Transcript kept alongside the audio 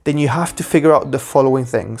then you have to figure out the following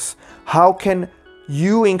things. How can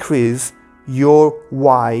you increase your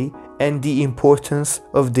why and the importance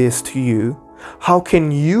of this to you? How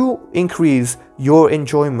can you increase your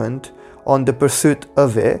enjoyment on the pursuit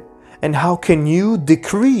of it? And how can you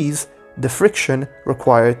decrease the friction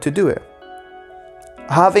required to do it?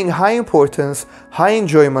 Having high importance, high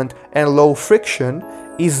enjoyment, and low friction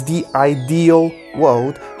is the ideal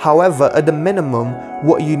world. However, at the minimum,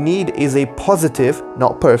 what you need is a positive,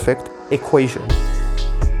 not perfect, equation.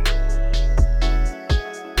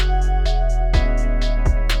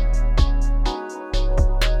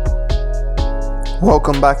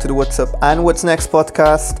 Welcome back to the What's Up and What's Next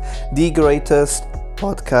podcast, the greatest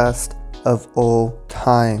podcast of all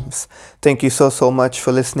times. Thank you so much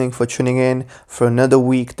for listening, for tuning in, for another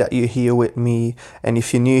week that you're here with me. And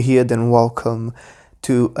if you're new here, then welcome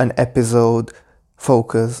to an episode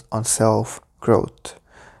focused on self-growth.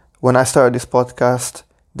 When I started this podcast,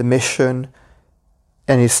 the mission,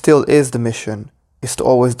 and it still is the mission, is to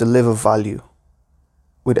always deliver value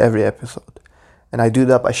with every episode. And I do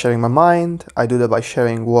that by sharing my mind. I do that by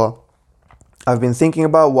sharing what I've been thinking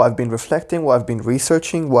about, what I've been reflecting, what I've been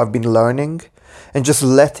researching, what I've been learning, and just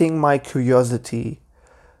letting my curiosity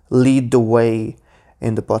lead the way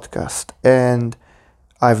in the podcast. And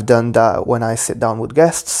I've done that when I sit down with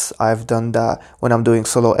guests. I've done that when I'm doing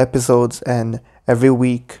solo episodes, and every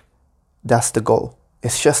week, that's the goal.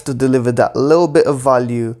 It's just to deliver that little bit of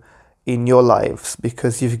value in your lives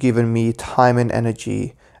because you've given me time and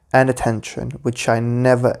energy and attention, which I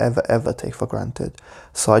never, ever take for granted.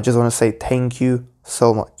 So I just want to say thank you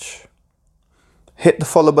so much. Hit the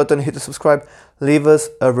follow button, hit the subscribe, leave us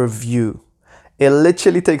a review. It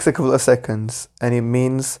literally takes a couple of seconds and it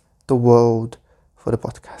means the world for the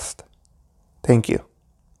podcast. Thank you.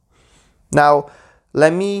 Now,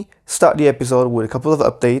 let me start the episode with a couple of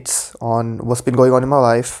updates on what's been going on in my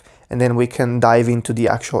life, and then we can dive into the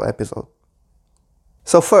actual episode.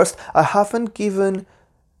 So first, I haven't given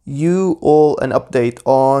you all an update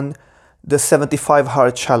on the 75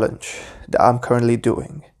 hard challenge that I'm currently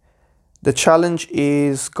doing. The challenge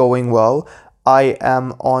is going well. I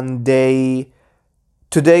am on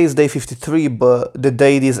today is day 53, but the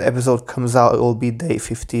day this episode comes out, it will be day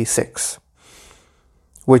 56,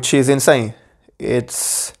 which is insane.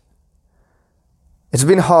 It's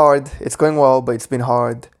been hard. It's going well, but it's been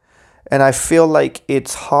hard. And I feel like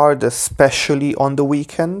it's hard, especially on the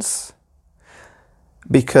weekends,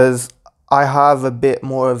 because I have a bit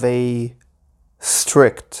more of a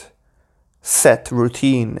strict set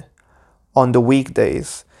routine on the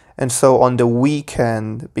weekdays. And so on the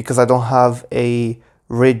weekend, because I don't have a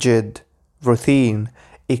rigid routine,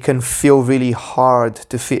 it can feel really hard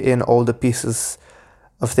to fit in all the pieces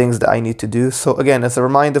of things that I need to do. So again, as a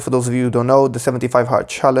reminder for those of you who don't know, the 75 Hard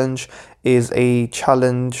Challenge is a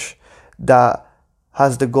challenge that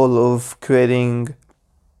has the goal of creating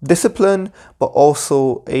discipline, but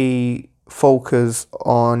also a focus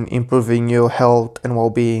on improving your health and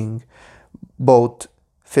well-being, both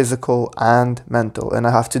physical and mental. And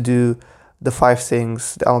I have to do the 5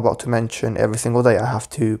 things that I'm about to mention every single day. I have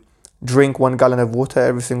to drink 1 gallon of water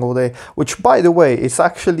every single day, which, by the way, it's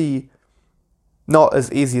actually not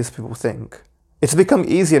as easy as people think. It's become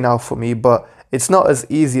easier now for me, but it's not as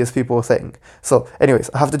easy as people think. So anyways,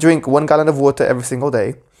 I have to drink 1 gallon of water every single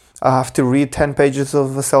day. I have to read 10 pages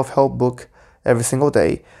of a self-help book every single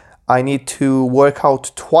day. I need to work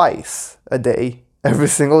out twice a day, every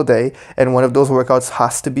single day. And one of those workouts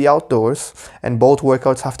has to be outdoors. And both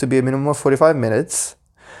workouts have to be a minimum of 45 minutes.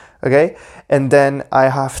 Okay? And then I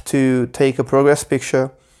have to take a progress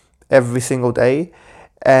picture every single day.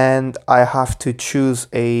 And I have to choose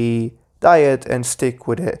a diet and stick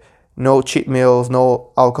with it. No cheat meals,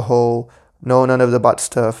 no alcohol, none of the bad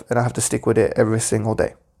stuff. And I have to stick with it every single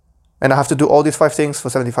day. And I have to do all these 5 things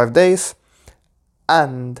for 75 days.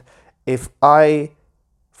 And if I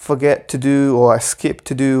forget to do or I skip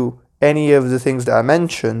to do any of the things that I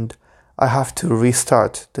mentioned, I have to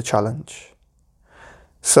restart the challenge.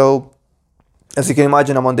 So, as you can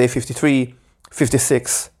imagine, I'm on day 53,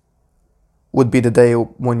 56 would be the day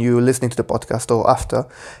when you're listening to the podcast or after.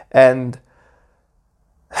 And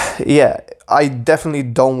yeah, I definitely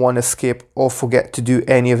don't want to skip or forget to do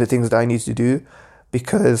any of the things that I need to do,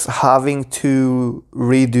 because having to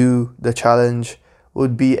redo the challenge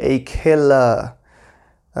would be a killer.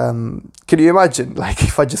 Can you imagine, like,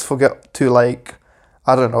 if I just forgot to, I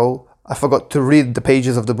forgot to read the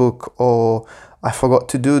pages of the book, or I forgot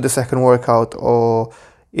to do the second workout, or,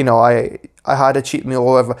 I had a cheat meal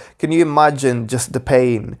or whatever. Can you imagine just the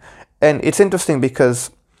pain? And it's interesting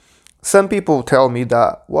because some people tell me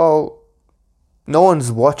that, well, no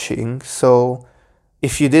one's watching, so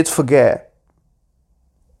if you did forget,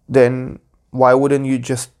 then why wouldn't you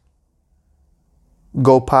just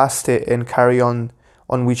go past it and carry on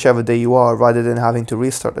whichever day you are, rather than having to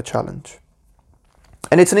restart the challenge?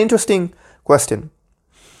 And it's an interesting question.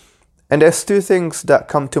 And there's two things that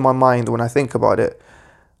come to my mind when I think about it.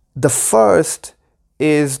 The first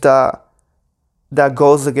is that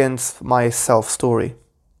goes against my self-story.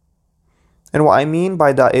 And what I mean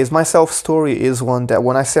by that is my self-story is one that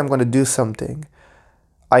when I say I'm going to do something,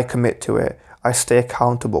 I commit to it, I stay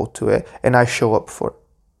accountable to it, and I show up for it.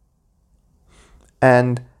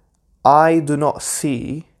 And I do not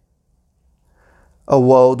see a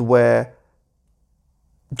world where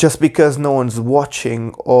just because no one's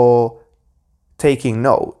watching or taking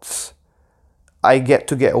notes, I get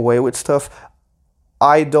to get away with stuff.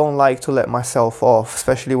 I don't like to let myself off,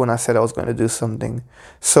 especially when I said I was going to do something.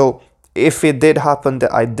 So if it did happen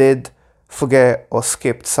that I did forget or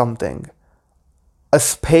skipped something,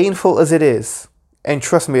 as painful as it is, and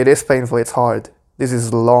trust me, it is painful, it's hard, this is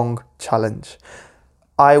a long challenge,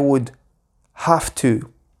 I would have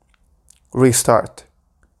to restart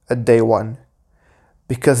at day one,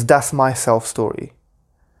 because that's my self-story.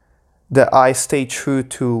 That I stay true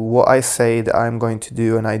to what I say that I'm going to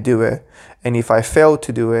do, and I do it. And if I fail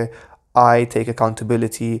to do it, I take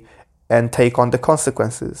accountability and take on the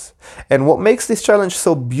consequences. And what makes this challenge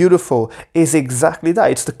so beautiful is exactly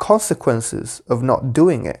that. It's the consequences of not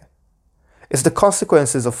doing it. It's the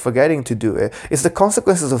consequences of forgetting to do it. It's the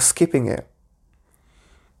consequences of skipping it.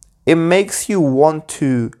 It makes you want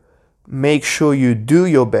to make sure you do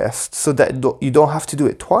your best so that you don't have to do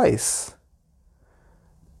it twice.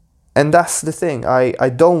 And that's the thing. I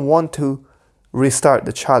don't want to restart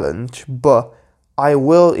the challenge, but I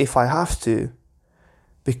will if I have to,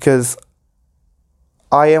 because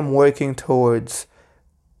I am working towards,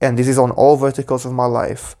 and this is on all verticals of my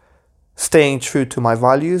life, staying true to my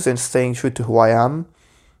values and staying true to who I am.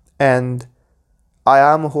 And I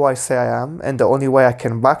am who I say I am, and the only way I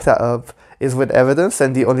can back that up is with evidence,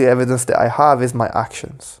 and the only evidence that I have is my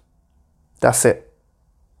actions. That's it.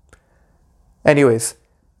 Anyways,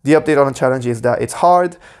 the update on the challenge is that it's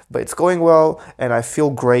hard, but it's going well, and I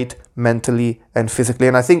feel great mentally and physically,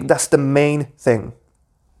 and I think that's the main thing.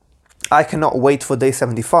 I cannot wait for day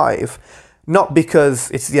 75, not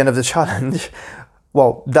because it's the end of the challenge,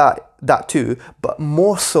 well, that too, but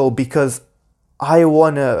more so because I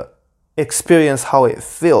want to experience how it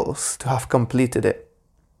feels to have completed it.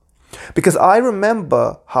 Because I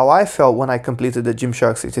remember how I felt when I completed the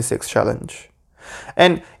Gymshark 66 challenge.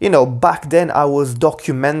 And, back then I was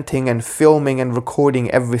documenting and filming and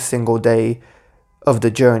recording every single day of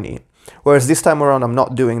the journey. Whereas this time around, I'm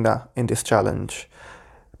not doing that in this challenge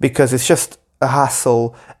because it's just a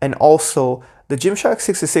hassle. And also, the Gymshark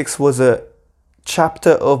 66 was a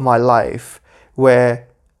chapter of my life where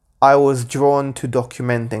I was drawn to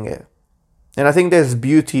documenting it. And I think there's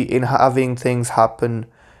beauty in having things happen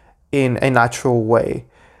in a natural way.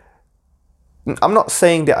 I'm not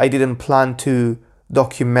saying that I didn't plan to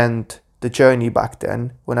document the journey back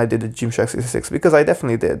then when I did the Gymshark 66, because I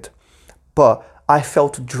definitely did. But I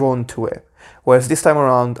felt drawn to it. Whereas this time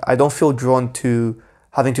around, I don't feel drawn to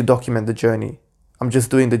having to document the journey. I'm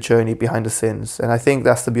just doing the journey behind the scenes. And I think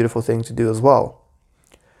that's the beautiful thing to do as well.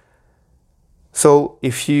 So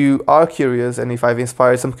if you are curious, and if I've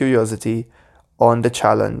inspired some curiosity on the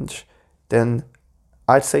challenge, then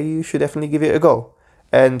I'd say you should definitely give it a go.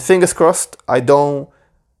 And fingers crossed, I don't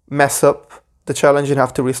mess up the challenge and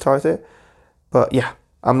have to restart it. But yeah,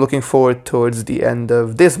 I'm looking forward towards the end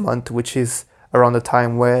of this month, which is around the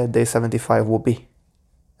time where day 75 will be.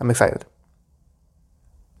 I'm excited.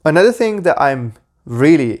 Another thing that I'm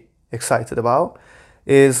really excited about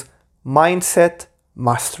is mindset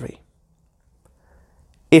mastery.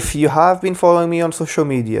 If you have been following me on social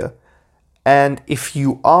media, and if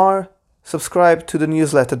you are subscribed to the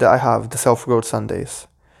newsletter that I have, the Self-Growth Sundays,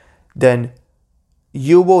 then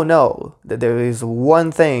you will know that there is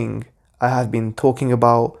one thing I have been talking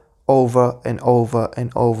about over and over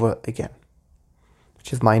and over again,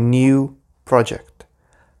 which is my new project,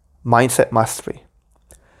 Mindset Mastery.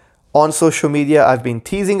 On social media, I've been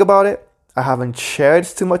teasing about it. I haven't shared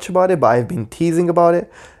too much about it, but I've been teasing about it.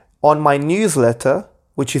 On my newsletter,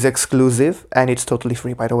 which is exclusive, and it's totally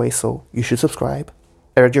free, by the way, so you should subscribe.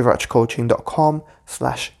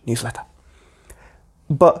 erjavrachcoaching.com/newsletter.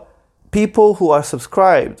 But people who are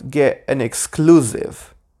subscribed get an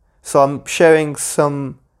exclusive. So I'm sharing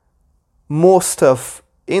some more stuff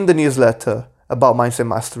in the newsletter about Mindset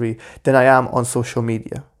Mastery than I am on social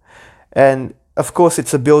media. And of course,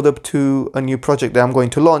 it's a build-up to a new project that I'm going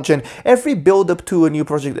to launch. And every build-up to a new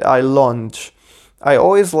project that I launch, I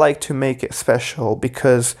always like to make it special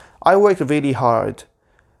because I worked really hard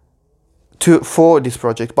for this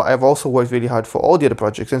project, but I've also worked really hard for all the other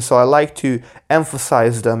projects. And so I like to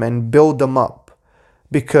emphasize them and build them up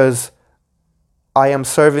because I am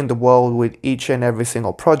serving the world with each and every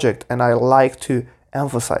single project. And I like to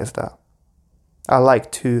emphasize that. I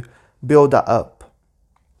like to build that up.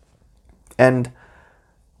 And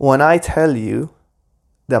when I tell you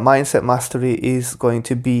that Mindset Mastery is going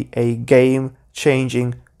to be a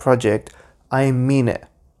game-changing project, I mean it.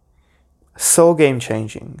 So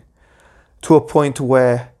game-changing, to a point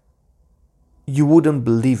where you wouldn't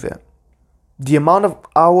believe it. The amount of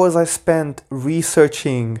hours I spent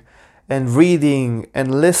researching and reading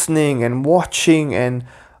and listening and watching and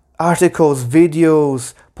articles,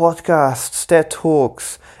 videos, podcasts, TED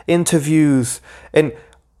Talks, interviews, and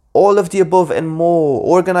all of the above and more,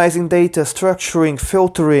 organizing data, structuring,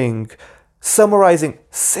 filtering, summarizing,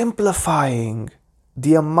 simplifying,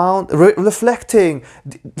 the amount, reflecting,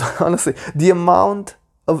 honestly, the amount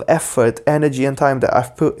of effort, energy, and time that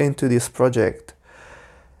I've put into this project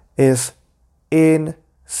is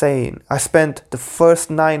insane. I spent the first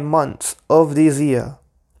 9 months of this year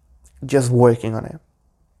just working on it.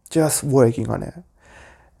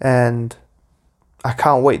 And I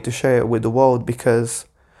can't wait to share it with the world, because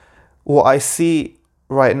what I see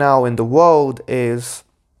right now in the world is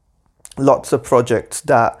lots of projects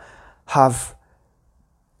that have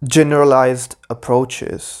generalized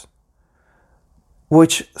approaches,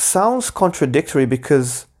 which sounds contradictory,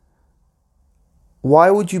 because why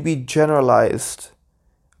would you be generalized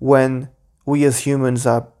when we as humans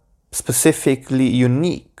are specifically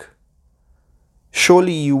unique?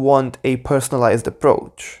 Surely you want a personalized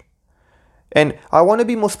approach. And I want to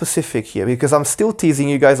be more specific here, because I'm still teasing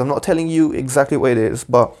you guys. I'm not telling you exactly what it is,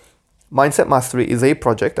 but Mindset Mastery is a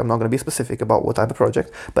project. I'm not going to be specific about what type of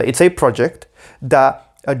project, but it's a project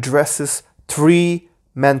that addresses 3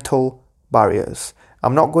 mental barriers.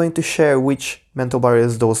 I'm not going to share which mental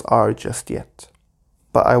barriers those are just yet,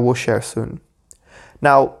 but I will share soon.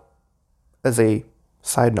 Now, as a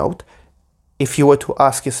side note, if you were to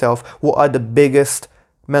ask yourself, what are the biggest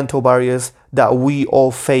mental barriers that we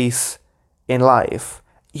all face in life,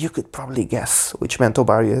 you could probably guess which mental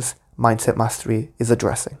barriers Mindset Mastery is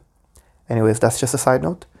addressing. Anyways, that's just a side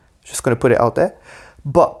note. Just going to put it out there.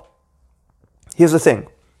 But here's the thing.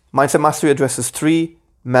 Mindset Mastery addresses 3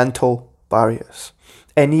 mental barriers.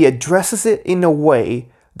 And he addresses it in a way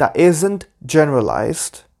that isn't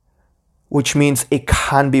generalized, which means it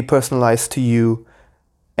can be personalized to you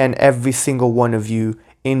and every single one of you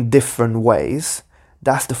in different ways.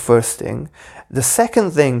 That's the first thing. The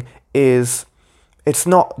second thing is, it's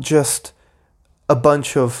not just a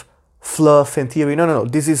bunch of fluff and theory. No.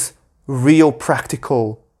 This is real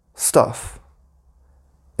practical stuff.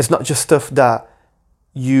 It's not just stuff that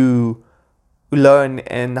you learn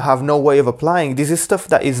and have no way of applying. This is stuff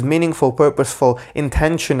that is meaningful, purposeful,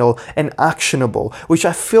 intentional, and actionable, which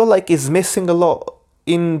I feel like is missing a lot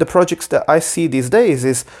in the projects that I see these days.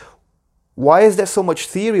 Is why is there so much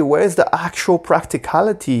theory? Where is the actual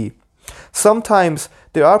practicality? Sometimes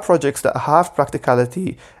there are projects that have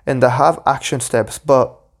practicality and that have action steps,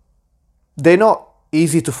 but they're not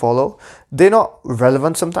easy to follow. They're not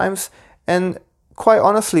relevant sometimes. And quite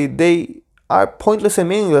honestly, they are pointless and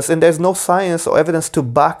meaningless, and there's no science or evidence to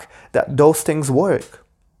back that those things work.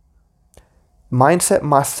 Mindset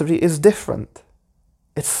Mastery is different.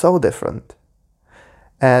 It's so different.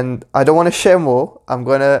 And I don't want to share more. I'm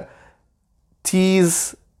going to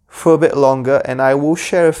tease for a bit longer, and I will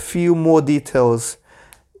share a few more details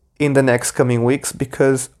in the next coming weeks,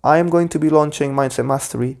 because I am going to be launching Mindset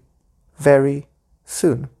Mastery very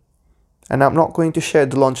soon. And I'm not going to share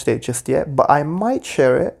the launch date just yet, but I might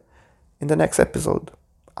share it in the next episode.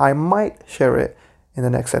 I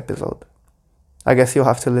guess you'll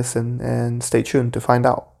have to listen and stay tuned to find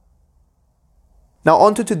out. Now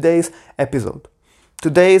on to today's episode.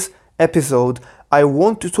 I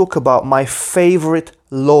want to talk about my favorite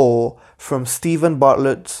law from Stephen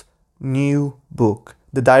Bartlett's new book,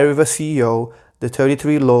 The Diary of a CEO, The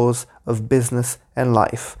 33 Laws of Business and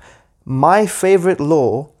Life. My favorite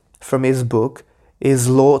law from his book is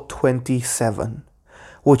Law 27,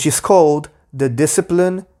 which is called the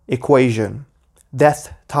Discipline Equation.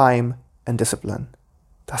 Death, time, and discipline.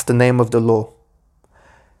 That's the name of the law.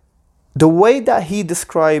 The way that he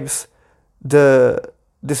describes the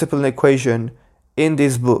discipline equation in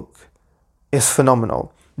this book is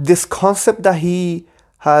phenomenal. This concept that he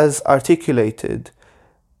has articulated,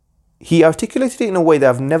 he articulated it in a way that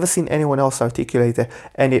I've never seen anyone else articulate it,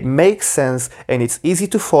 and it makes sense, and it's easy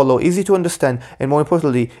to follow, easy to understand, and more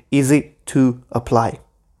importantly, easy to apply.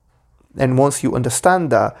 And once you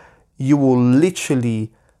understand that, you will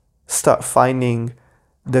literally start finding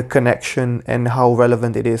the connection and how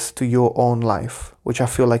relevant it is to your own life, which I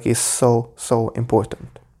feel like is so, so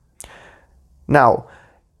important. Now,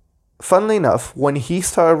 funnily enough, when he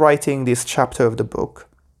started writing this chapter of the book,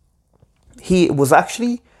 he was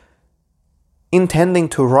actually intending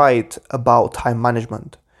to write about time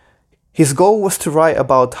management. His goal was to write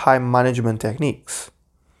about time management techniques.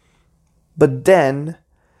 But then,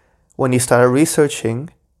 when he started researching,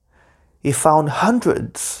 he found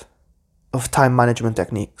hundreds of time management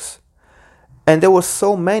techniques. And there were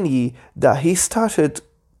so many that he started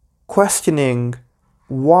questioning,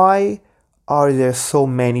 why are there so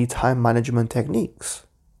many time management techniques?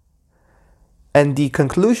 And the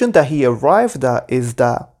conclusion that he arrived at is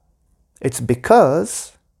that it's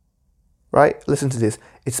because, right? Listen to this.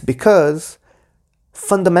 It's because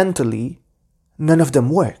fundamentally, none of them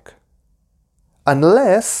work.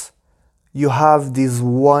 Unless you have this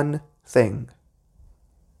one thing,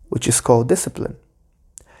 which is called discipline.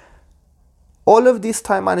 All of these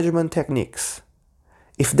time management techniques,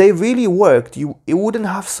 if they really worked, you wouldn't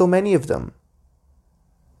have so many of them,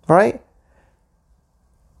 right?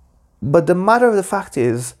 But the matter of the fact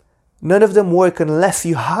is, none of them work unless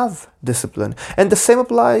you have discipline. And the same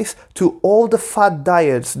applies to all the fad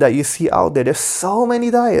diets that you see out there. There's so many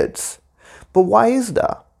diets. But why is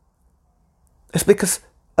that? It's because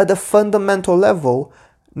at the fundamental level,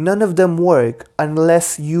 none of them work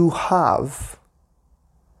unless you have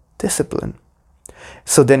discipline.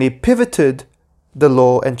 So then he pivoted the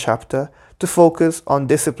law and chapter to focus on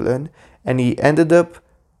discipline, and he ended up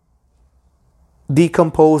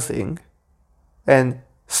decomposing and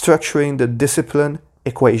structuring the discipline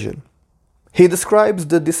equation. He describes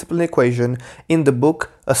the discipline equation in the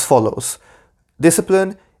book as follows.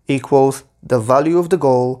 Discipline equals the value of the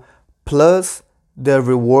goal plus the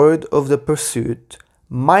reward of the pursuit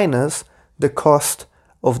minus the cost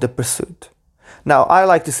of the pursuit. Now, I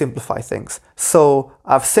like to simplify things. So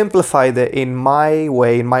I've simplified it in my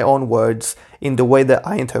way, in my own words, in the way that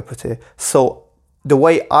I interpret it. So the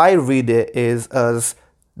way I read it is as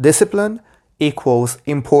discipline equals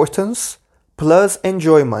importance plus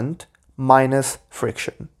enjoyment minus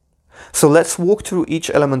friction. So let's walk through each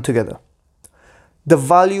element together. The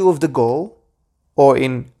value of the goal, or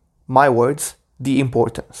in my words, the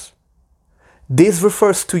importance. This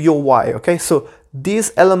refers to your why, okay? So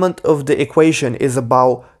this element of the equation is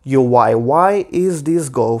about your why. Why is this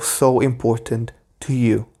goal so important to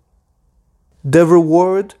you? The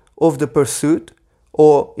reward of the pursuit,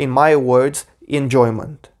 or in my words,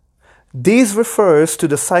 enjoyment. This refers to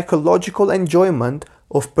the psychological enjoyment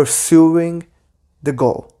of pursuing the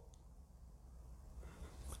goal.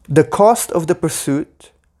 The cost of the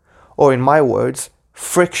pursuit, or in my words,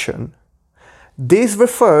 friction. This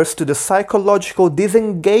refers to the psychological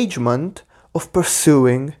disengagement of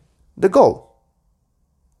pursuing the goal.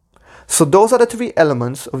 So those are the three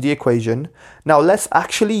elements of the equation. Now let's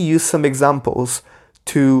actually use some examples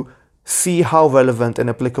to see how relevant and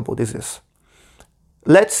applicable this is.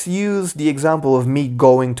 Let's use the example of me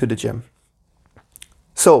going to the gym.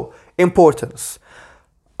 So, importance.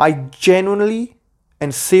 I genuinely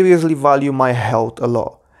and seriously value my health a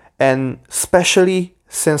lot, and especially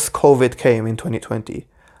since COVID came in 2020.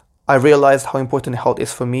 I realized how important health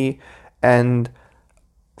is for me, and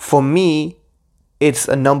for me, it's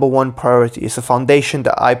a number one priority. It's a foundation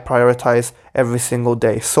that I prioritize every single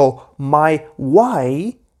day. So my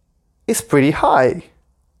why is pretty high.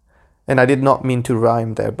 And I did not mean to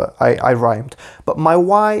rhyme there, but I rhymed. But my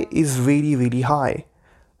why is really, really high.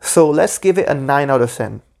 So let's give it a 9 out of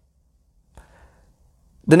 10.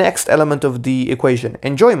 The next element of the equation,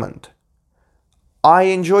 enjoyment. I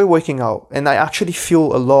enjoy working out, and I actually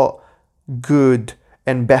feel a lot good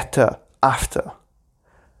and better after.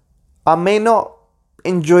 I may not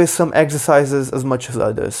enjoy some exercises as much as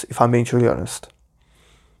others, if I'm being truly honest.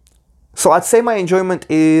 So I'd say my enjoyment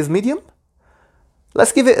is medium.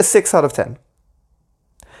 Let's give it a 6 out of 10.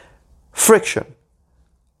 Friction.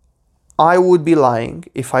 I would be lying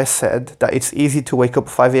if I said that it's easy to wake up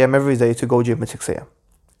at 5 a.m. every day to go gym at 6 a.m.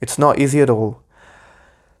 It's not easy at all.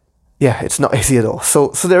 Yeah, it's not easy at all.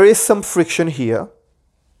 So there is some friction here.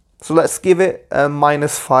 So let's give it a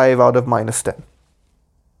 -5 out of -10.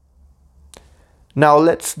 Now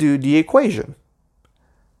let's do the equation.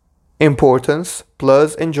 Importance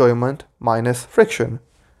plus enjoyment minus friction,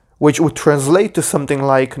 which would translate to something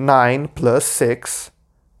like 9 plus 6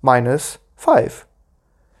 minus 5,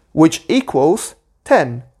 which equals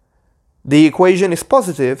 10. The equation is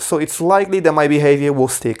positive, so it's likely that my behavior will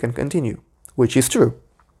stick and continue, which is true.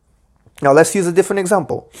 Now let's use a different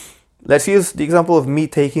example. Let's use the example of me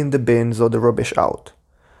taking the bins or the rubbish out.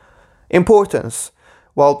 Importance.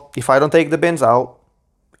 Well, if I don't take the bins out,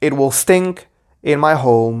 it will stink in my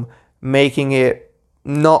home, making it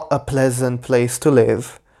not a pleasant place to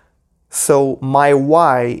live. So my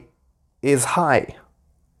why is high.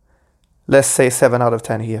 Let's say 7 out of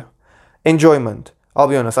 10 here. Enjoyment. I'll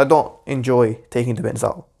be honest, I don't enjoy taking the bins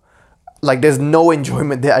out. Like, there's no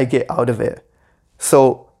enjoyment that I get out of it.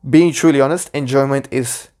 So being truly honest, enjoyment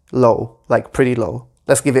is low, like pretty low.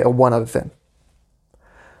 Let's give it a 1 out of 10.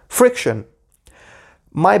 Friction.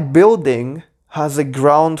 My building has a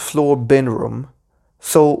ground floor bin room.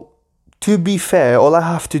 So to be fair, all I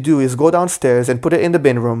have to do is go downstairs and put it in the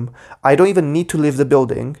bin room. I don't even need to leave the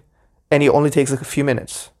building, and it only takes a few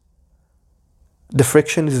minutes. The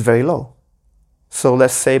friction is very low. So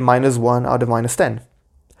let's say -1 out of -10.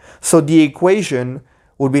 So the equation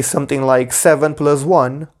would be something like 7 plus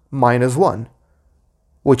 1 minus 1,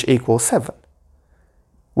 which equals 7.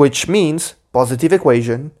 Which means, positive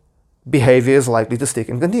equation, behavior is likely to stick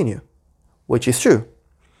and continue, which is true.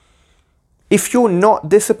 If you're not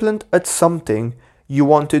disciplined at something you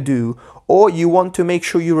want to do, or you want to make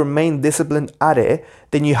sure you remain disciplined at it,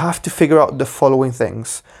 then you have to figure out the following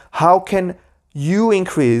things. How can you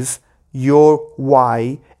increase your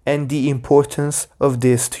why and the importance of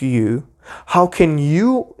this to you? How can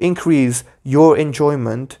you increase your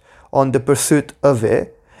enjoyment on the pursuit of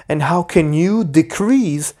it? And how can you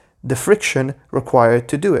decrease the friction required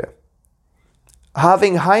to do it?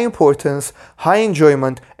 Having high importance, high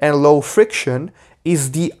enjoyment, and low friction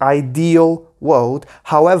is the ideal world.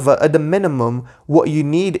 However, at the minimum, what you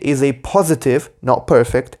need is a positive, not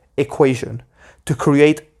perfect, equation to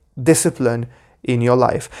create discipline in your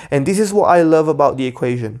life. And this is what I love about the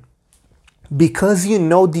equation. Because you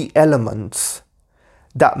know the elements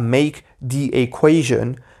that make the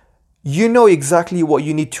equation, you know exactly what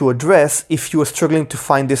you need to address if you are struggling to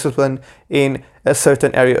find discipline in a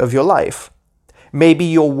certain area of your life. Maybe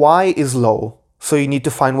your why is low, so you need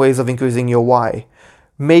to find ways of increasing your why.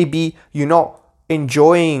 Maybe you're not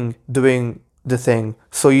enjoying doing the thing,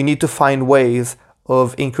 so you need to find ways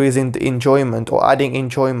of increasing the enjoyment or adding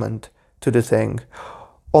enjoyment to the thing.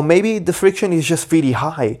 Or maybe the friction is just really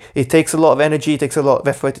high. It takes a lot of energy, it takes a lot of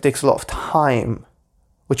effort, it takes a lot of time,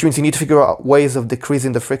 which means you need to figure out ways of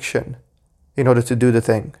decreasing the friction in order to do the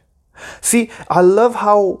thing. See, I love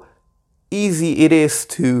how easy it is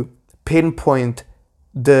to pinpoint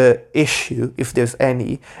the issue, if there's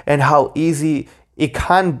any, and how easy it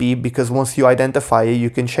can be, because once you identify it, you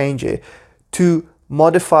can change it, to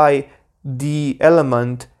modify the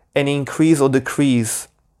element and increase or decrease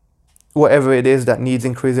whatever it is that needs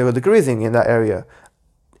increasing or decreasing in that area.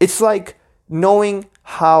 It's like knowing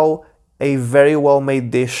how a very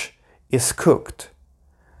well-made dish is cooked.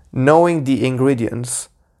 Knowing the ingredients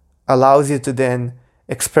allows you to then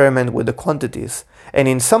experiment with the quantities. And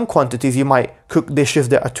in some quantities, you might cook dishes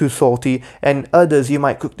that are too salty, and others you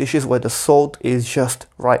might cook dishes where the salt is just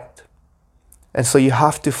right. And so you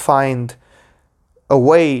have to find a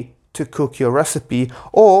way to cook your recipe,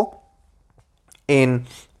 or in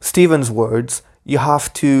Stephen's words, you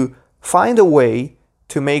have to find a way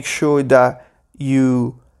to make sure that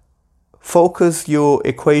you focus your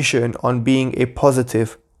equation on being a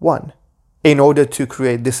positive one in order to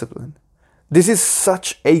create discipline. This is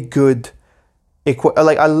such a good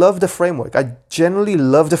I love the framework. I generally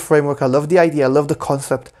love the framework. I love the idea. I love the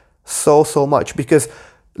concept so much, because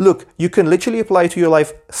look, you can literally apply it to your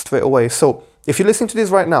life straight away. So if you're listening to this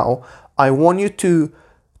right now, I want you to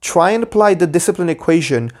try and apply the discipline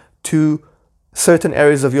equation to certain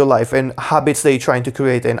areas of your life and habits that you're trying to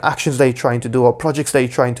create and actions that you're trying to do or projects that you're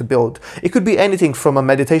trying to build. It could be anything from a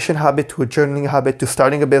meditation habit to a journaling habit to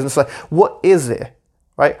starting a business. Like, what is it,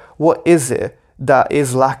 right? What is it that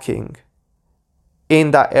is lacking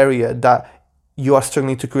in that area that you are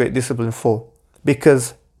struggling to create discipline for?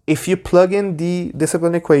 Because if you plug in the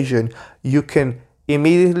discipline equation, you can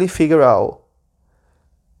immediately figure out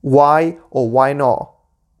why or why not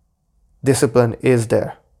discipline is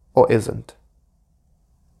there or isn't.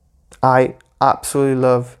 I absolutely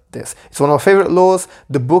love this. It's one of my favorite laws.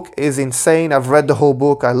 The book is insane. I've read the whole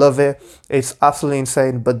book. I love it. It's absolutely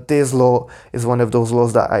insane. But this law is one of those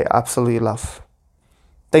laws that I absolutely love.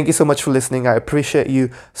 Thank you so much for listening. I appreciate you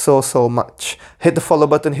so much. Hit the follow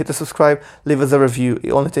button, hit the subscribe, leave us a review.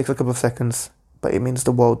 It only takes a couple of seconds, but it means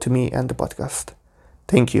the world to me and the podcast.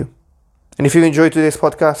 Thank you. And if you enjoyed today's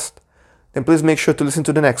podcast, then please make sure to listen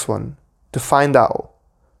to the next one to find out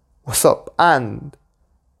what's up and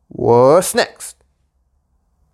what's next.